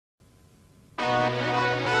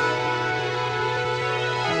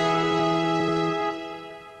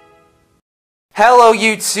Hello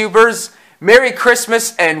YouTubers, Merry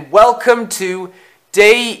Christmas and welcome to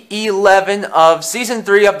Day 11 of Season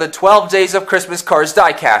 3 of the 12 Days of Christmas Cars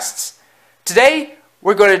diecasts. Today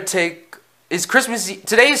is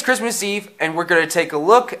Christmas Eve and we're going to take a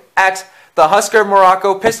look at the Husker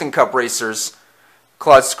Morocco Piston Cup racers.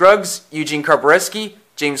 Claude Scruggs, Eugene Carbureski,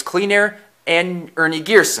 James Cleanair, and Ernie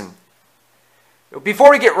Gearson. Before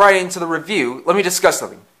we get right into the review, let me discuss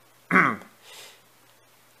something.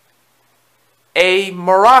 A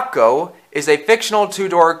Morocco is a fictional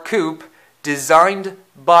two-door coupe designed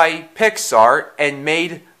by Pixar and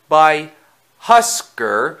made by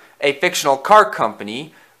Husker, a fictional car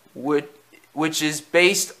company, which is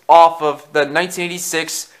based off of the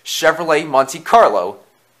 1986 Chevrolet Monte Carlo.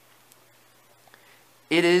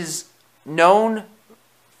 It is known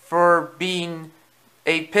for being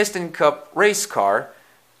a Piston Cup race car,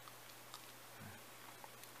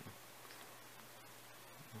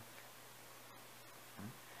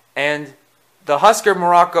 and the Husker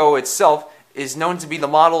Morocco itself is known to be the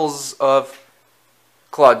models of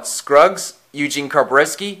Claude Scruggs, Eugene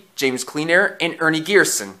Carbureski, James Cleanair, and Ernie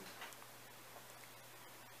Gearson.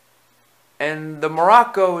 And the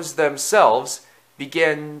Moroccos themselves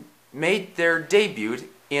made their debut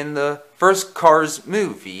in the first Cars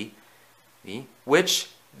movie, which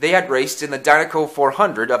they had raced in the Dynaco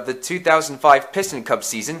 400 of the 2005 Piston Cup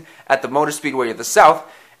season at the Motor Speedway of the South,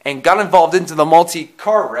 and got involved into the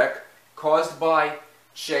multi-car wreck caused by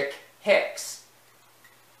Chick Hicks.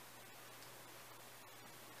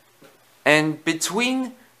 And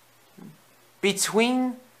between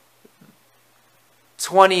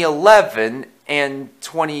 2011 and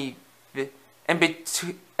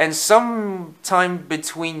sometime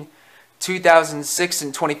between 2006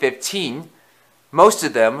 and 2015, most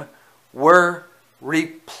of them were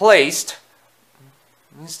replaced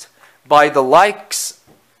by the likes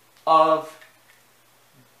of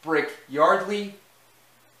Brick Yardley,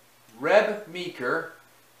 Reb Meeker,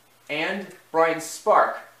 and Brian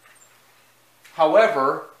Spark.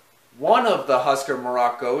 However, one of the Husker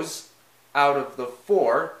Moroccos out of the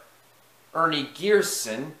four, Ernie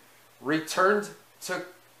Gearson, returned to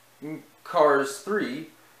Cars 3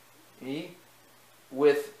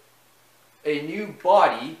 with a new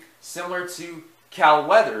body similar to Cal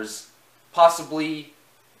Weathers, possibly,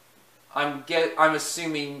 I'm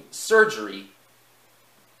assuming, surgery.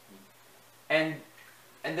 And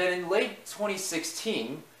then in late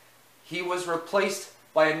 2016, he was replaced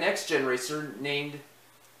by a next-gen racer named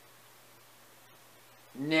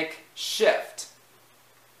Nick Shift.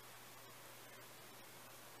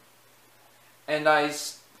 And I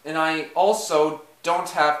also don't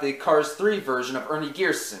have the Cars 3 version of Ernie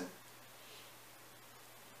Gearson.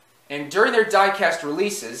 And during their diecast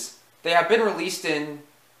releases, they have been released in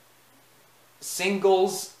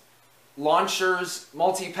singles, launchers,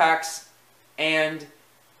 multi-packs, and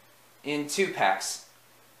in 2-packs.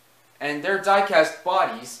 And their diecast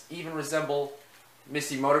bodies even resemble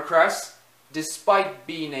Missy Motocross, despite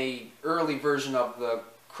being an early version of the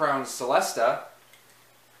Crown Celesta.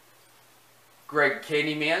 Greg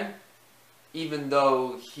Candyman, even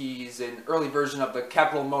though he's an early version of the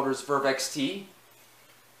Capital Motors Verve XT.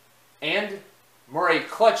 And Murray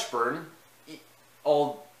Clutchburn,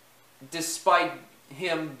 despite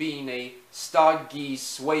him being a Stoggy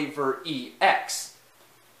Swaver EX.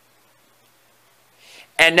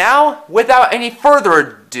 And now, without any further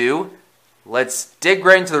ado, let's dig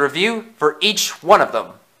right into the review for each one of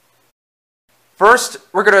them. First,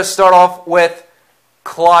 we're going to start off with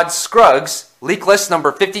Claude Scruggs, leak list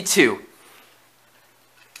number 52.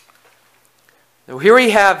 So here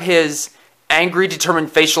we have his angry,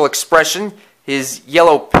 determined facial expression, his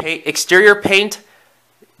yellow exterior paint,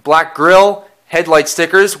 black grille, headlight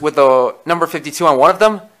stickers with a number 52 on one of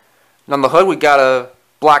them. And on the hood we got a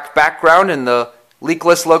black background and the leak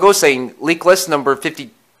list logo saying leak list number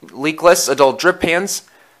 50, leak list adult drip pans,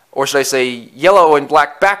 or should I say yellow and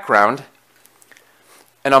black background.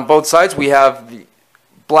 And on both sides we have the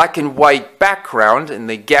black and white background and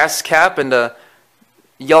the gas cap and the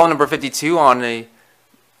yellow number 52 on the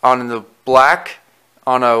black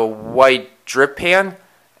on a white drip pan,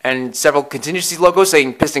 and several contingency logos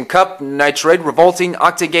saying Piston Cup, Nitroid, Revolting,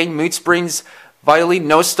 Octagane, Mood Springs, Vitoline,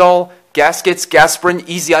 No Stall, Gaskets, Gas Sprint,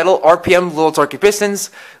 Easy Idle, RPM, Little Torquey Pistons,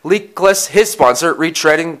 Leakless, his sponsor,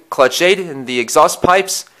 Retreading, Clutch Aid, and the exhaust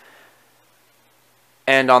pipes.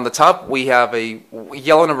 And on the top we have a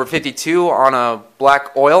yellow number 52 on a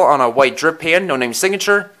black oil on a white drip pan, no name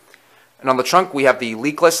signature. And on the trunk we have the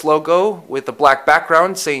Leakless logo with the black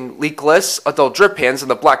background saying Leakless adult drip pans and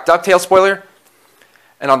the black ducktail spoiler.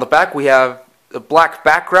 And on the back we have the black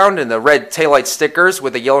background and the red taillight stickers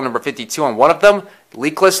with the yellow number 52 on one of them, the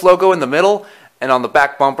leakless logo in the middle, and on the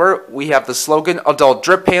back bumper we have the slogan, "Adult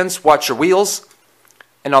Drip Pans, Watch Your Wheels."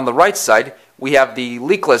 And on the right side we have the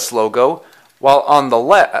leakless logo, while on the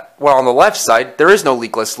left side there is no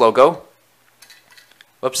leakless logo.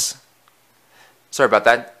 Whoops. Sorry about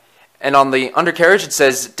that. And on the undercarriage it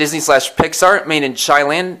says Disney/Pixar, made in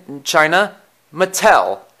China,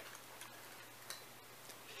 Mattel.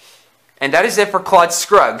 And that is it for Claude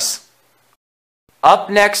Scruggs. Up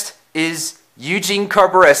next is Eugene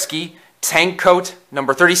Carbureski, tank coat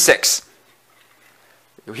number 36.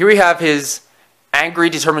 Here we have his angry,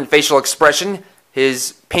 determined facial expression,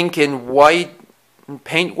 his pink and white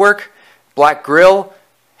paintwork, black grille,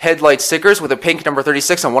 headlight stickers with a pink number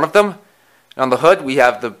 36 on one of them. And on the hood we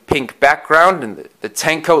have the pink background and the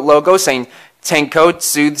tank coat logo saying "Tank Coat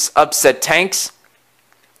soothes upset tanks."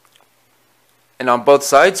 And on both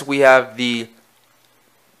sides we have the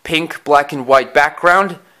pink, black, and white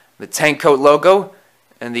background, the tank coat logo,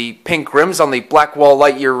 and the pink rims on the Blackwall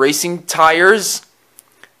Lightyear racing tires,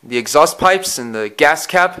 the exhaust pipes and the gas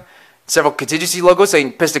cap, several contingency logos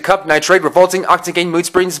saying pistoncup, nitrate, revolting, octane, mood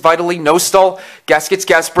springs, Vitoline, no stall, gaskets,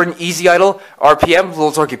 gas burn, easy idle, RPM,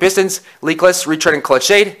 little torquey pistons, leakless, retread, and clutch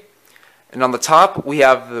shade. And on the top we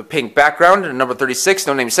have the pink background and number 36,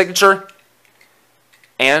 no name signature.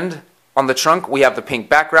 And on the trunk we have the pink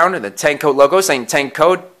background and the tank coat logo saying "Tank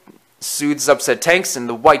Coat soothes upset tanks," and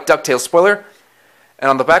the white ducktail spoiler. And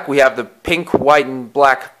on the back we have the pink, white, and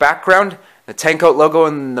black background, the tank coat logo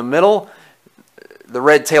in the middle, the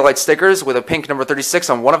red taillight stickers with a pink number 36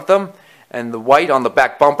 on one of them, and the white on the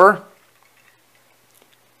back bumper.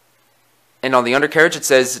 And on the undercarriage it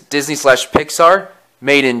says Disney/Pixar,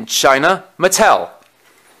 made in China, Mattel.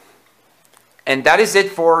 And that is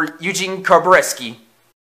it for Eugene Carbureski.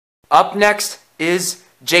 Up next is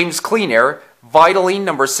James Cleanair, Vitoline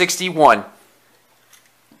number 61.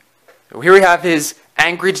 Here we have his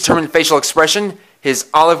angry, determined facial expression, his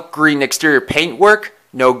olive green exterior paintwork,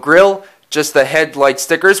 no grille, just the headlight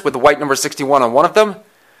stickers with the white number 61 on one of them.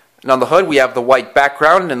 And on the hood we have the white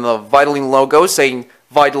background and the Vitoline logo saying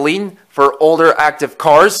Vitoline for older active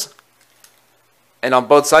cars. And on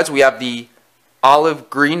both sides we have the olive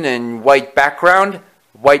green and white background,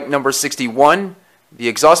 white number 61, the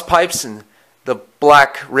exhaust pipes and the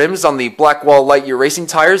black rims on the Blackwall Lightyear racing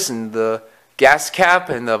tires, and the gas cap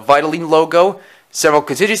and the Vitoline logo, several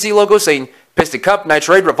contingency logos saying pistoncup,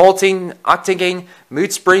 nitrate, revolting, octane,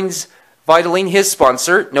 mood springs, Vitoline, his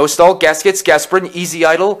sponsor, no stall, gaskets, gas burn, easy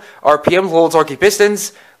idle, RPM, little torquey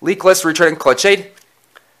pistons, leakless, retread, and clutch shade.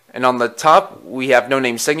 And on the top we have no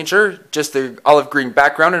name signature, just the olive green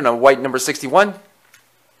background and a white number 61.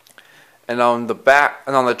 And on the back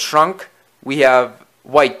and on the trunk we have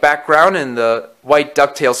white background and the white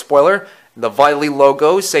ducktail spoiler, the Vitoline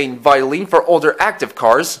logo saying Vitoline for older active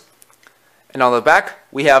cars. And on the back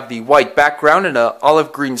we have the white background and an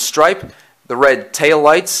olive green stripe, the red tail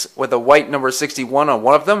lights with a white number 61 on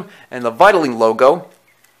one of them, and the Vitoline logo.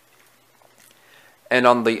 And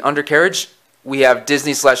on the undercarriage we have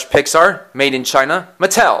Disney/Pixar, made in China,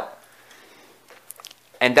 Mattel.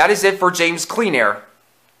 And that is it for James Cleanair.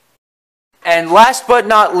 And last but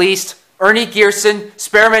not least, Ernie Gearson,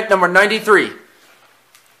 experiment number 93.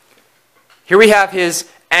 Here we have his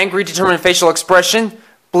angry, determined facial expression,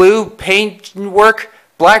 blue paintwork,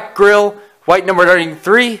 black grille, white number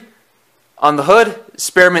 93. On the hood,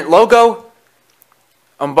 experiment logo.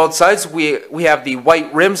 On both sides we have the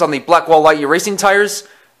white rims on the Blackwall Lightyear racing tires,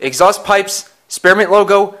 exhaust pipes, experiment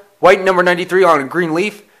logo, white number 93 on a green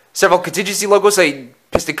leaf, several contingency logos say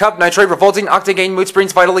pistoncup, nitrate, revolting, octane, mood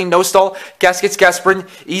springs, Vitoline, no stall, gaskets, gas burn,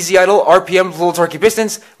 easy idle, RPM, little torquey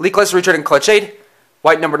pistons, leakless, retread, and clutch shade,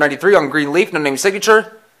 white number 93 on green leaf, no name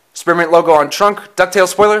signature, experiment logo on trunk, ducktail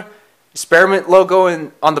spoiler, experiment logo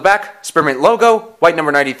on the back, experiment logo, white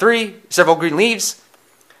number 93, several green leaves.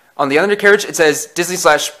 On the undercarriage it says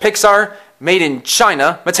Disney/Pixar, made in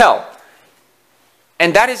China, Mattel.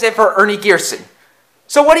 And that is it for Ernie Gearson.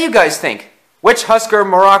 So what do you guys think? Which Husker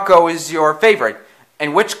Morocco is your favorite?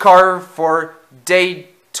 And which car for day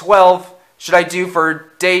 12 should I do for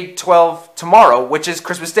day 12 tomorrow, which is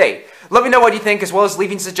Christmas Day? Let me know what you think, as well as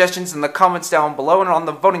leaving suggestions in the comments down below and on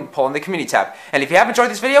the voting poll in the community tab. And if you have enjoyed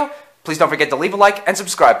this video, please don't forget to leave a like and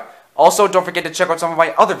subscribe. Also, don't forget to check out some of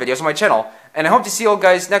my other videos on my channel. And I hope to see you all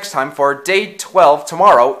guys next time for day 12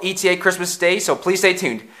 tomorrow, ETA Christmas Day, so please stay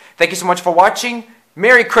tuned. Thank you so much for watching.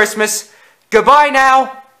 Merry Christmas. Goodbye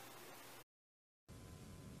now.